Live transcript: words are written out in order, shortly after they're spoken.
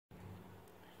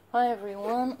Hi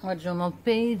everyone, my journal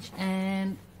page,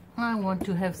 and I want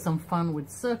to have some fun with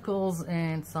circles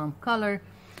and some color.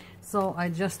 So I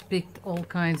just picked all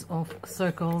kinds of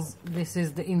circles. This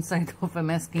is the inside of a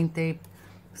masking tape,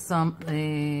 some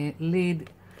lid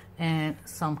and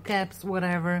some caps,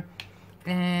 whatever.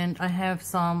 And I have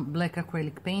some black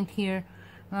acrylic paint here.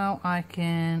 Now I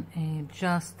can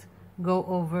just go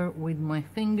over with my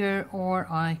finger, or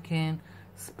I can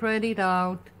spread it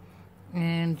out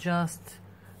and just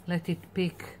let it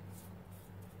pick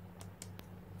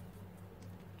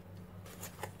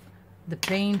the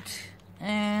paint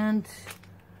and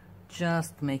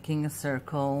just making a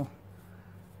circle.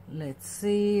 Let's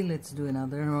see, let's do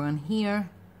another one here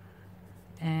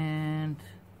and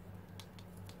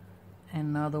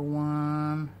another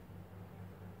one.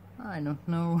 I don't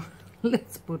know.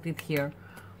 Let's put it here.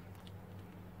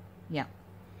 Yeah,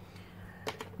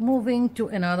 moving to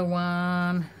another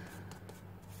one.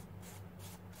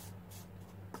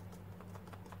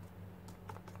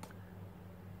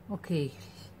 Okay,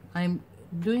 I'm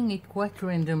doing it quite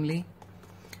randomly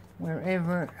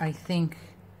wherever I think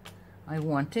I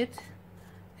want it,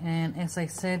 and as I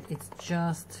said, it's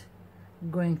just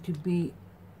going to be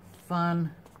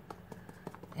fun,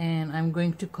 and I'm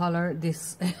going to color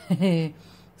these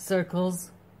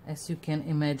circles, as you can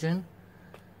imagine.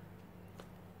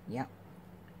 Yeah,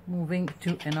 moving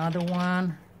to another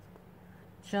one,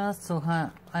 just so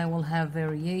I will have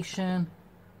variation.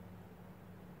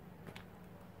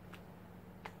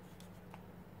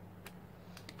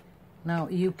 Now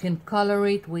you can color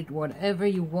it with whatever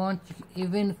you want,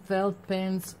 even felt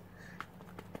pens,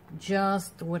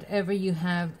 just whatever you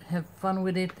have fun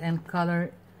with it, and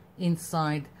color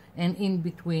inside and in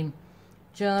between,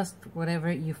 just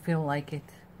whatever you feel like it.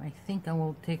 I think I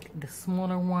will take the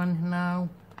smaller one now.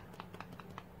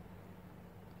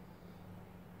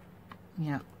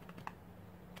 Yeah.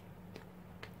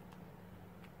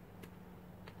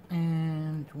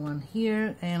 And one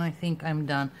here, and I think I'm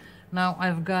done. Now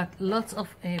I've got lots of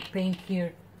paint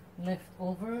here left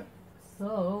over,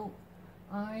 so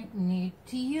I need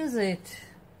to use it.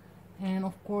 And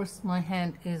of course my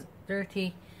hand is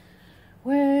dirty.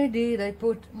 Where did I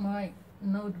put my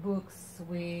notebooks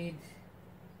with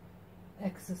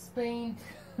excess paint?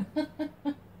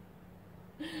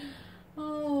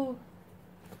 Oh,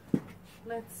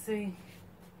 let's see.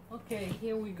 Okay,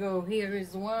 here we go. Here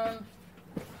is one.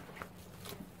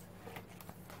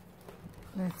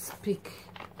 Let's pick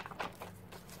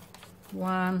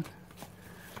one.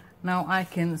 Now I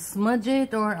can smudge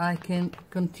it, or I can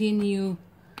continue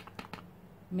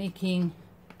making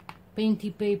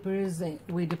painty papers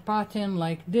with a pattern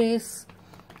like this.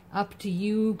 Up to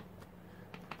you.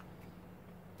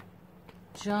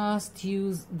 Just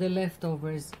use the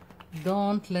leftovers.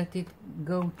 Don't let it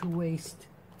go to waste.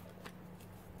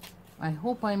 I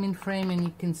hope I'm in frame and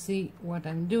you can see what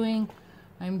I'm doing.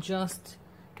 I'm just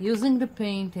using the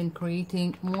paint and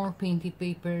creating more painty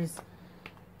papers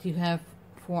to have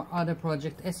for other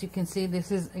projects. As you can see,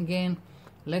 this is again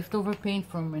leftover paint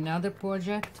from another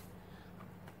project.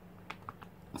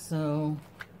 So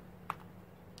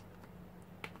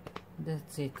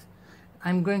that's it.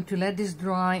 I'm going to let this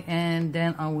dry and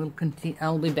then I will continue.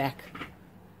 I'll be back.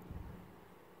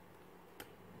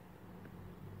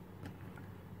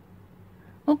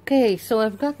 Okay, so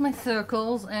I've got my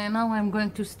circles, and now I'm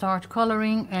going to start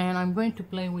coloring, and I'm going to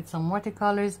play with some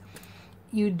watercolors.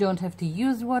 You don't have to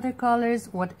use watercolors,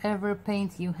 whatever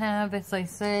paint you have. As I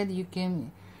said, you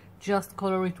can just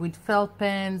color it with felt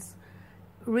pens.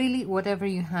 Really, whatever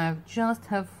you have, just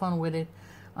have fun with it.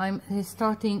 I'm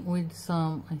starting with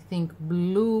some, I think,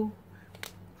 blue.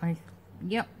 I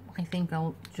think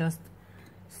I'll just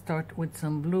start with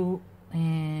some blue,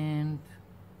 and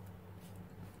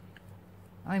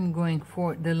I'm going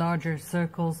for the larger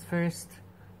circles first.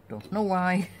 Don't know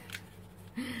why.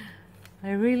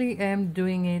 I really am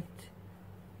doing it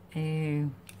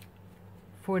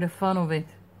for the fun of it.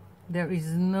 There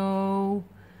is no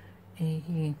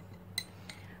I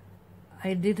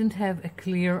didn't have a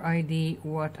clear idea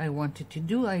what I wanted to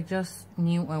do. I just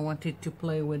knew I wanted to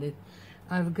play with it.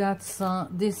 I've got some,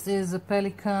 this is a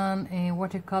Pelican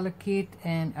watercolor kit,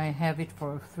 and I have it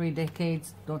for 3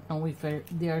 decades. Don't know if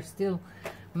they are still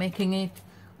making it.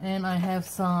 And I have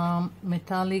some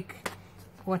metallic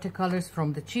watercolors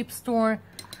from the cheap store,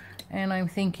 and I'm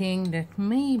thinking that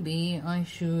maybe I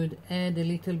should add a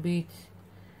little bit,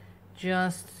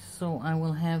 just so I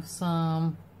will have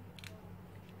some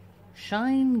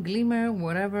shine, glimmer,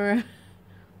 whatever,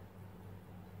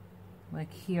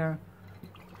 like here.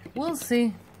 We'll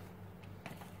see.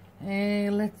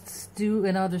 Let's do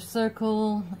another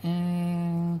circle,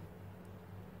 and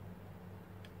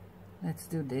Let's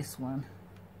do this one.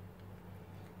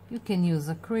 You can use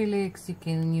acrylics, you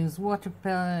can use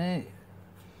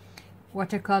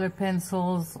watercolor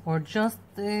pencils, or just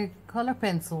color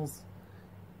pencils.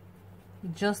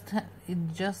 It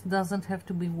just doesn't have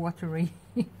to be watery.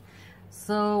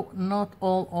 So not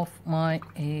all of my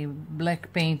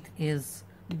black paint is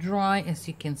dry, as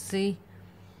you can see.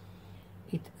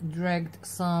 It dragged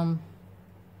some,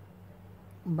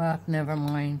 but never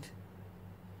mind.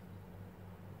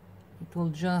 It will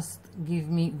just give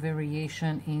me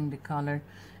variation in the color.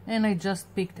 And I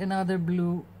just picked another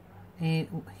blue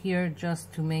here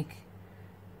just to make,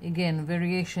 again,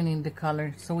 variation in the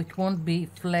color, so it won't be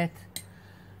flat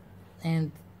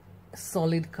and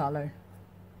solid color.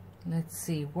 Let's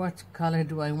see, what color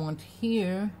do I want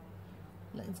here?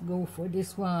 Let's go for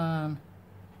this one.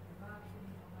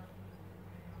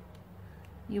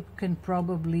 You can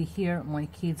probably hear my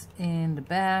kids in the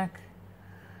back.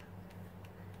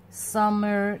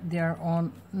 Summer, they are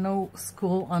on no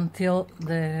school until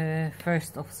the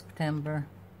 1st of September.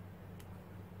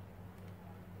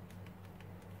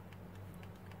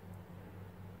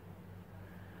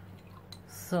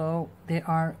 So they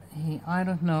are, I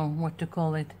don't know what to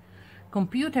call it,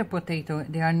 computer potato.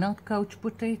 They are not couch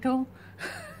potato,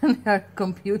 they are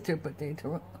computer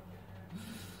potato.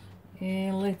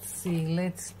 Let's see,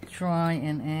 let's try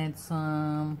and add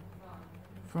some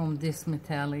from this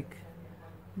metallic.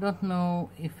 Don't know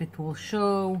if it will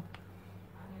show.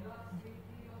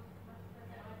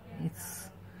 It's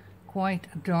quite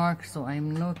dark, so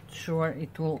I'm not sure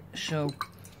it will show.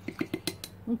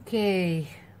 Okay,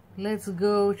 let's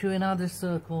go to another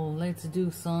circle. Let's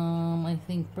do some, I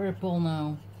think, purple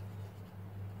now.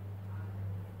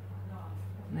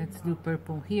 Let's do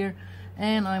purple here,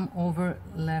 and I'm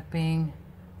overlapping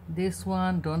this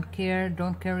one. Don't care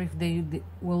if they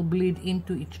will bleed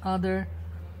into each other.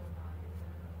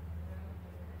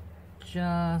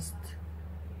 Just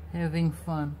having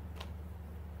fun.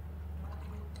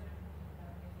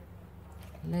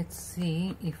 Let's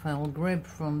see if I'll grab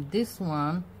from this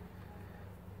one.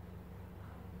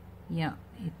 Yeah,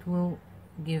 it will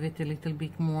give it a little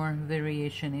bit more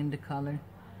variation in the color.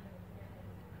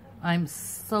 I'm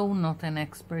so not an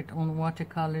expert on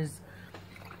watercolors.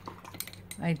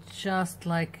 I just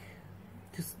like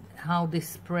to how they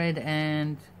spread,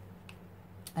 and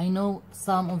I know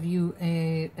some of you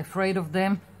afraid of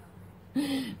them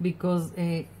because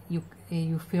you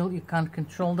feel you can't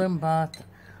control them, but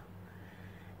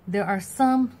there are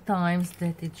some times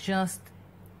that it just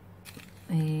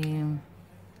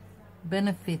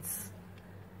benefits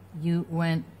you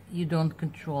when you don't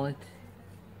control it.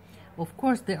 Of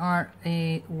course, there are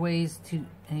ways to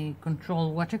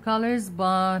control watercolors,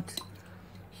 but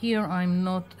here I'm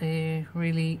not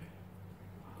really,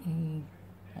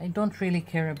 I don't really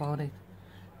care about it.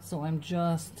 So I'm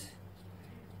just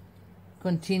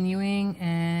continuing,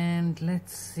 and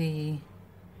let's see.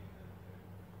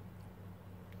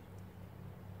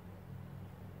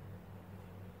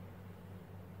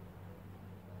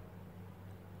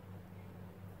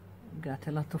 Got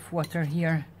a lot of water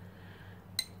here.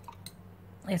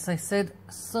 As I said,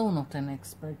 so not an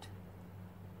expert.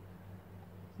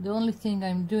 The only thing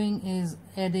I'm doing is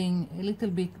adding a little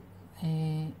bit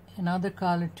another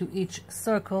color to each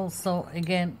circle, so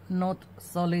again, not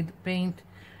solid paint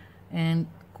and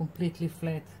completely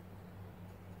flat.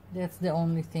 That's the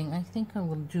only thing. I think I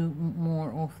will do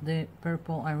more of the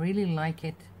purple. I really like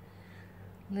it.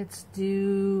 Let's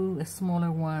do a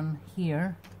smaller one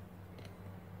here.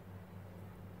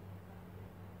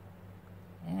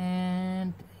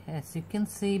 And as you can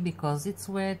see, because it's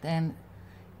wet and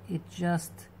it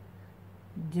just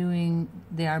doing,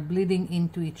 they are bleeding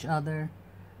into each other.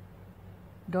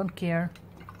 Don't care.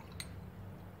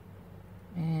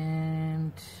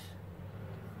 And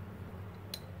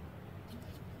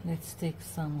let's take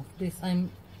some of this. I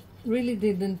really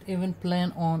didn't even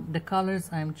plan on the colors.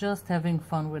 I'm just having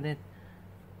fun with it.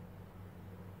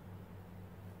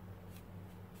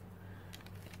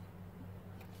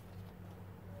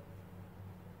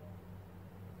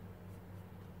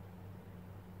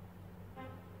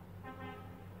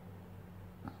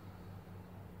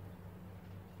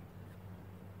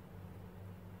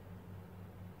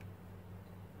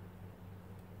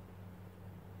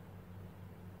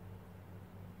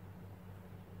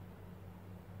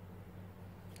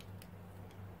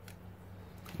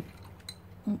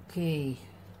 Okay.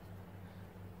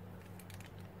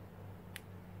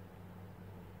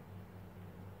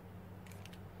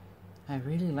 I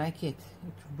really like it.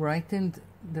 It brightened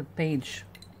the page.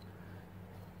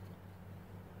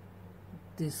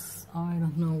 This, I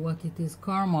don't know what it is,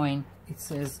 carmine it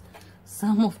says.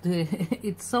 some of the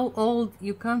it's so old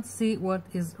you can't see what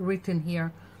is written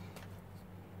here.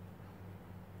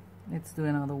 Let's do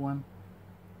another one.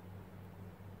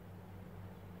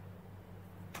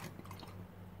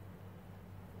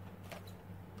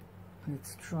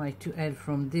 Let's try to add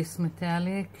from this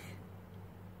metallic.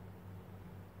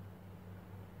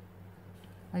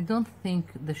 I don't think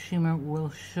the shimmer will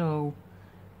show.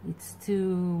 It's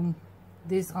too,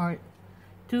 these are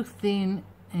too thin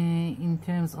in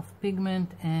terms of pigment,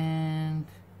 and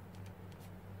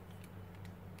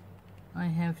I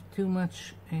have too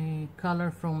much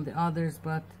color from the others,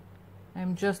 but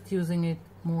I'm just using it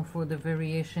more for the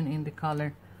variation in the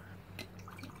color.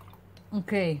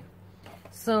 Okay,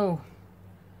 so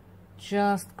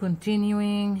just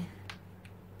continuing.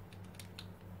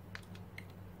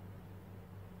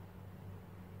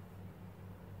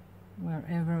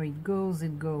 Wherever it goes,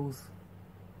 it goes.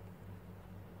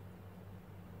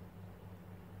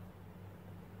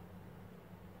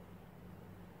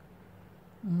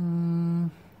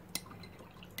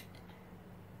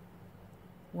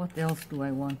 What else do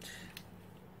I want?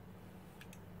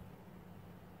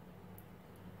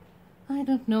 I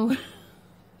don't know.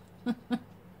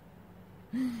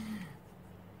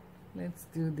 Let's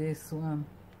do this one.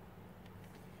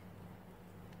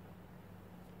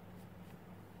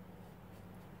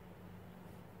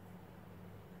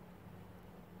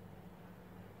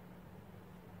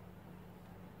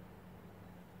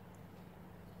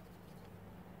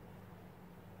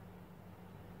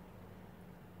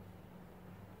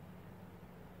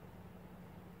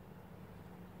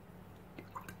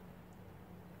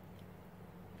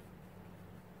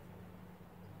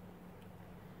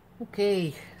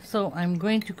 Okay, so I'm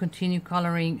going to continue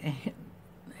coloring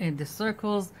the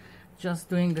circles, just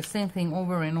doing the same thing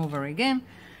over and over again,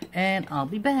 and I'll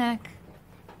be back.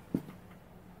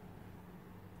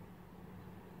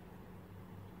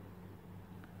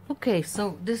 Okay,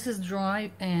 so this is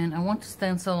dry and I want to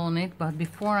stencil on it, but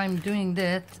before I'm doing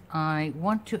that, I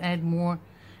want to add more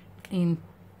in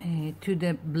to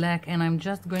the black, and I'm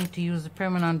just going to use a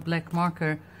permanent black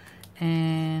marker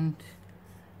and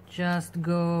just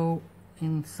go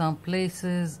in some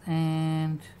places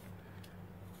and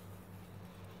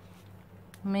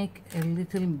make a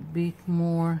little bit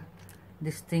more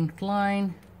distinct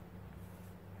line.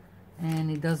 And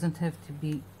it doesn't have to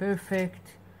be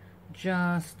perfect,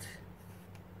 just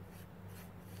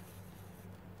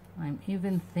I'm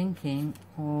even thinking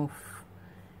of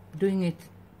doing it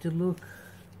to look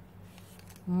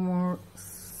more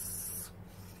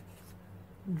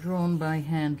drawn by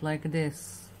hand like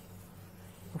this.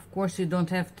 Of course you don't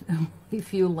have to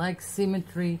if you like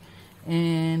symmetry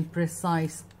and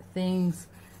precise things,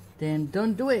 then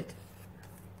don't do it.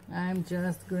 I'm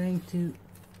just going to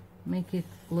make it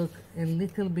look a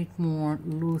little bit more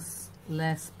loose,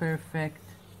 less perfect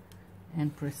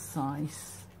and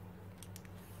precise.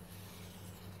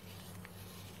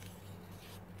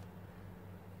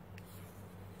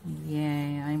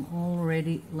 Yeah, I'm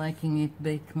already liking it a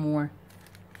bit more,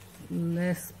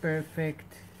 less perfect.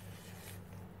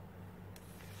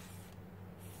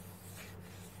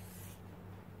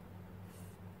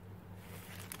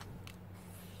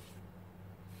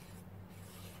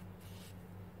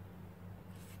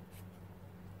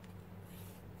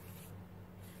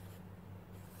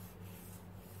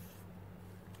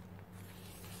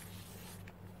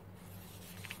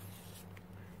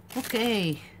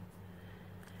 Okay,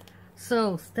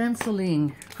 so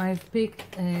stenciling. I've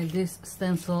picked this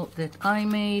stencil that I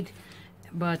made,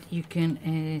 but you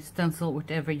can stencil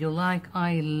whatever you like.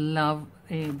 I love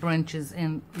branches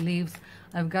and leaves.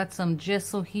 I've got some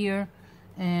gesso here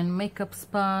and makeup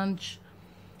sponge,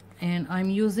 and I'm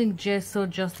using gesso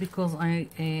just because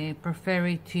I prefer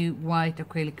it to white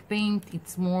acrylic paint.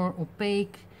 It's more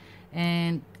opaque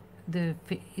and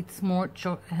it's more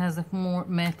has a more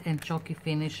matte and chalky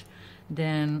finish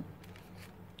than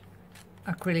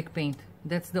acrylic paint.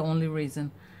 That's the only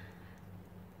reason.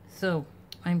 So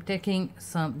I'm taking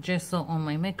some gesso on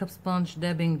my makeup sponge,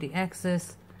 dabbing the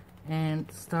excess and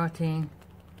starting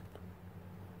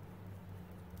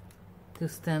to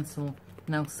stencil.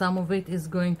 Now some of it is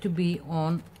going to be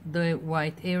on the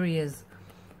white areas.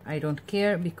 I don't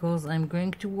care because I'm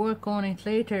going to work on it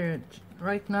later.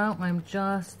 Right now I'm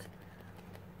just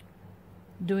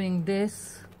doing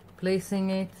this,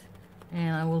 placing it,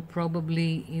 and I will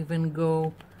probably even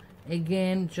go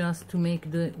again just to make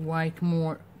the white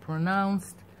more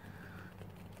pronounced,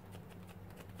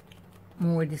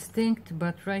 more distinct.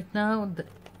 But right now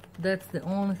that's the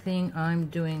only thing I'm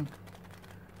doing,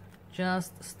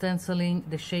 just stenciling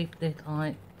the shape that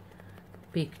I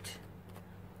picked.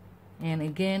 And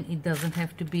again, it doesn't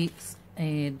have to be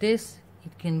this.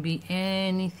 It can be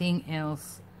anything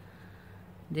else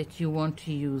that you want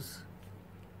to use.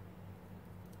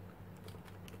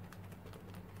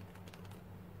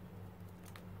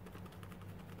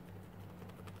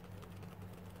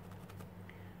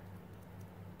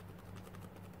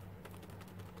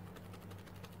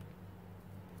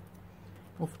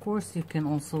 Of course, you can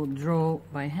also draw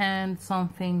by hand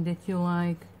something that you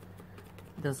like.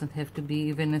 It doesn't have to be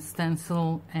even a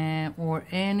stencil or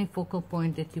any focal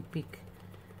point that you pick.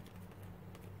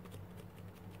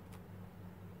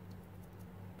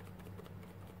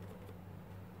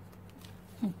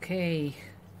 Okay,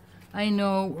 I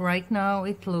know right now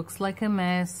it looks like a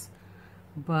mess,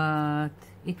 but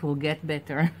it will get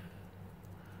better.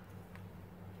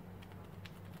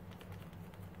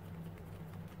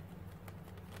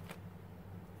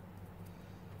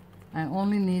 I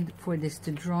only need for this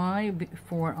to dry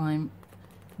before I'm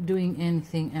doing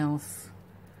anything else.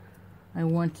 I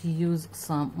want to use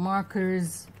some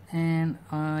markers, and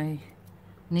I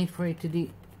need for it to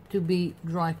be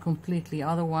dry completely,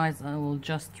 otherwise I will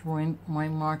just ruin my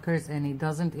markers, and it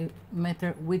doesn't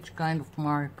matter which kind of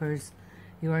markers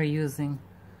you are using.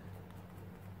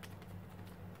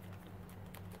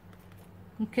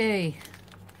 Okay,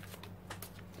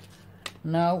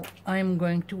 now I'm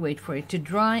going to wait for it to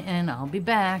dry and I'll be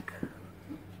back.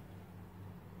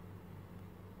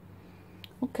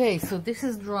 Okay, so this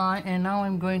is dry, and now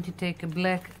I'm going to take a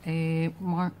black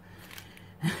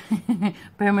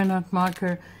permanent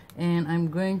marker, and I'm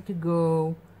going to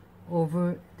go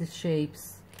over the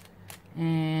shapes,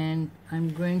 and I'm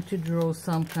going to draw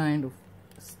some kind of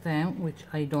stem, which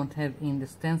I don't have in the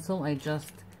stencil. I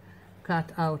just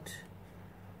cut out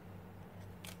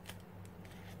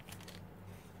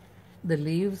the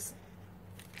leaves,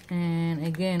 and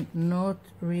again, not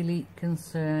really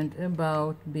concerned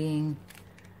about being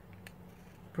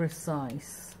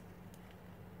precise.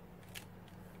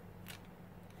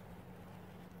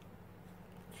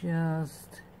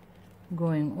 Just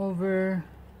going over,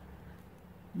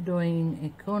 doing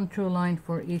a contour line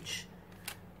for each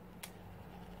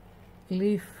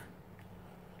leaf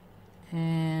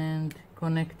and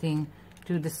connecting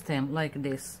to the stem like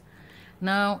this.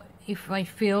 Now if I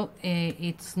feel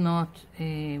it's not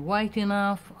white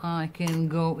enough, I can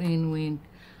go in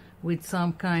with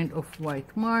some kind of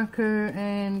white marker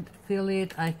and fill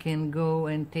it. I can go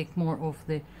and take more of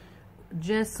the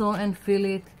gesso and fill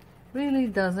it. Really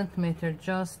doesn't matter,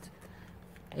 just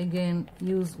again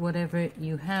use whatever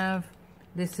you have.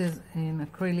 This is an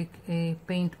acrylic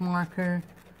paint marker.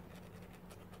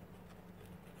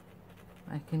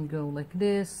 I can go like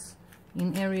this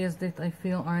in areas that I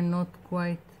feel are not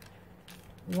quite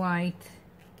white,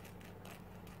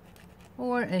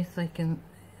 or if I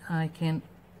can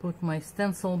put my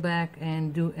stencil back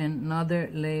and do another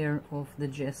layer of the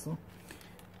gesso,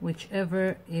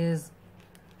 whichever is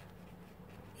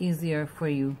easier for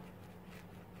you.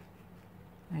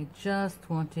 I just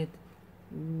want it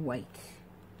white.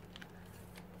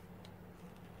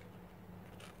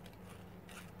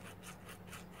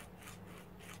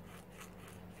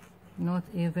 Not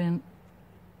even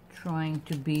trying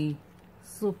to be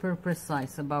super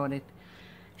precise about it.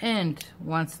 And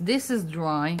once this is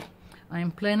dry,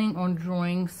 I'm planning on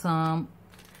drawing some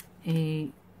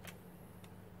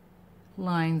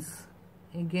lines,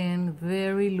 again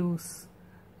very loose.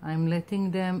 I'm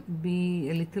letting them be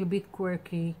a little bit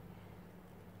quirky,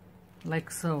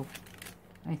 like so.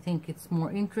 I think it's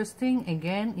more interesting.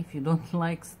 Again, if you don't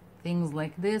like things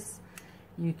like this,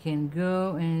 you can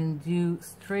go and do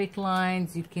straight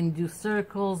lines, you can do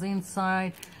circles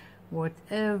inside,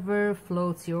 whatever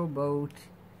floats your boat.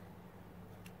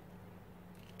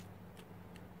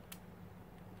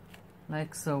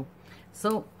 Like so.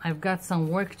 So I've got some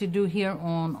work to do here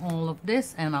on all of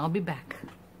this, and I'll be back.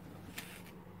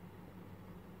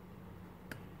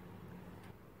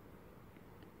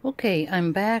 Okay,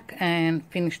 I'm back and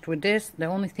finished with this. The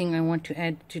only thing I want to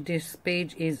add to this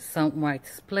page is some white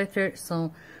splatter.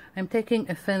 So I'm taking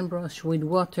a fan brush with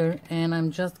water, and I'm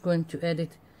just going to add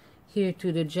it here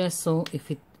to the gesso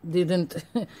if it didn't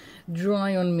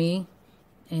dry on me,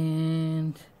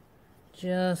 and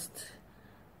just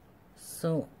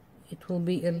so it will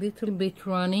be a little bit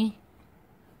runny.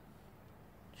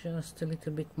 Just a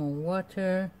little bit more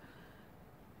water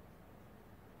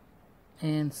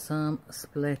and some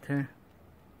splatter.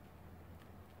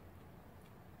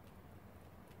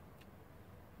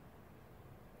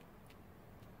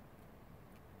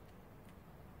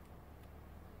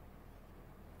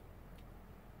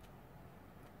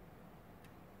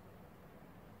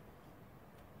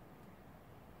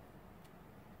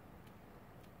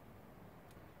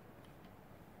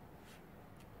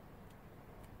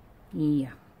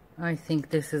 Yeah, I think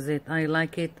this is it. I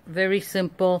like it. Very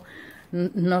simple,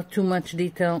 not too much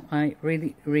detail. I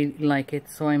really like it,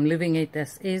 so I'm leaving it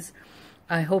as is.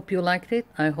 I hope you liked it.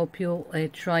 I hope you'll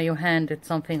try your hand at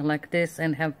something like this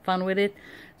and have fun with it.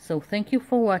 So thank you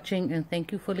for watching, and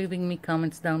thank you for leaving me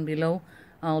comments down below.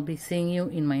 I'll be seeing you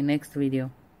in my next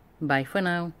video. Bye for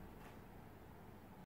now.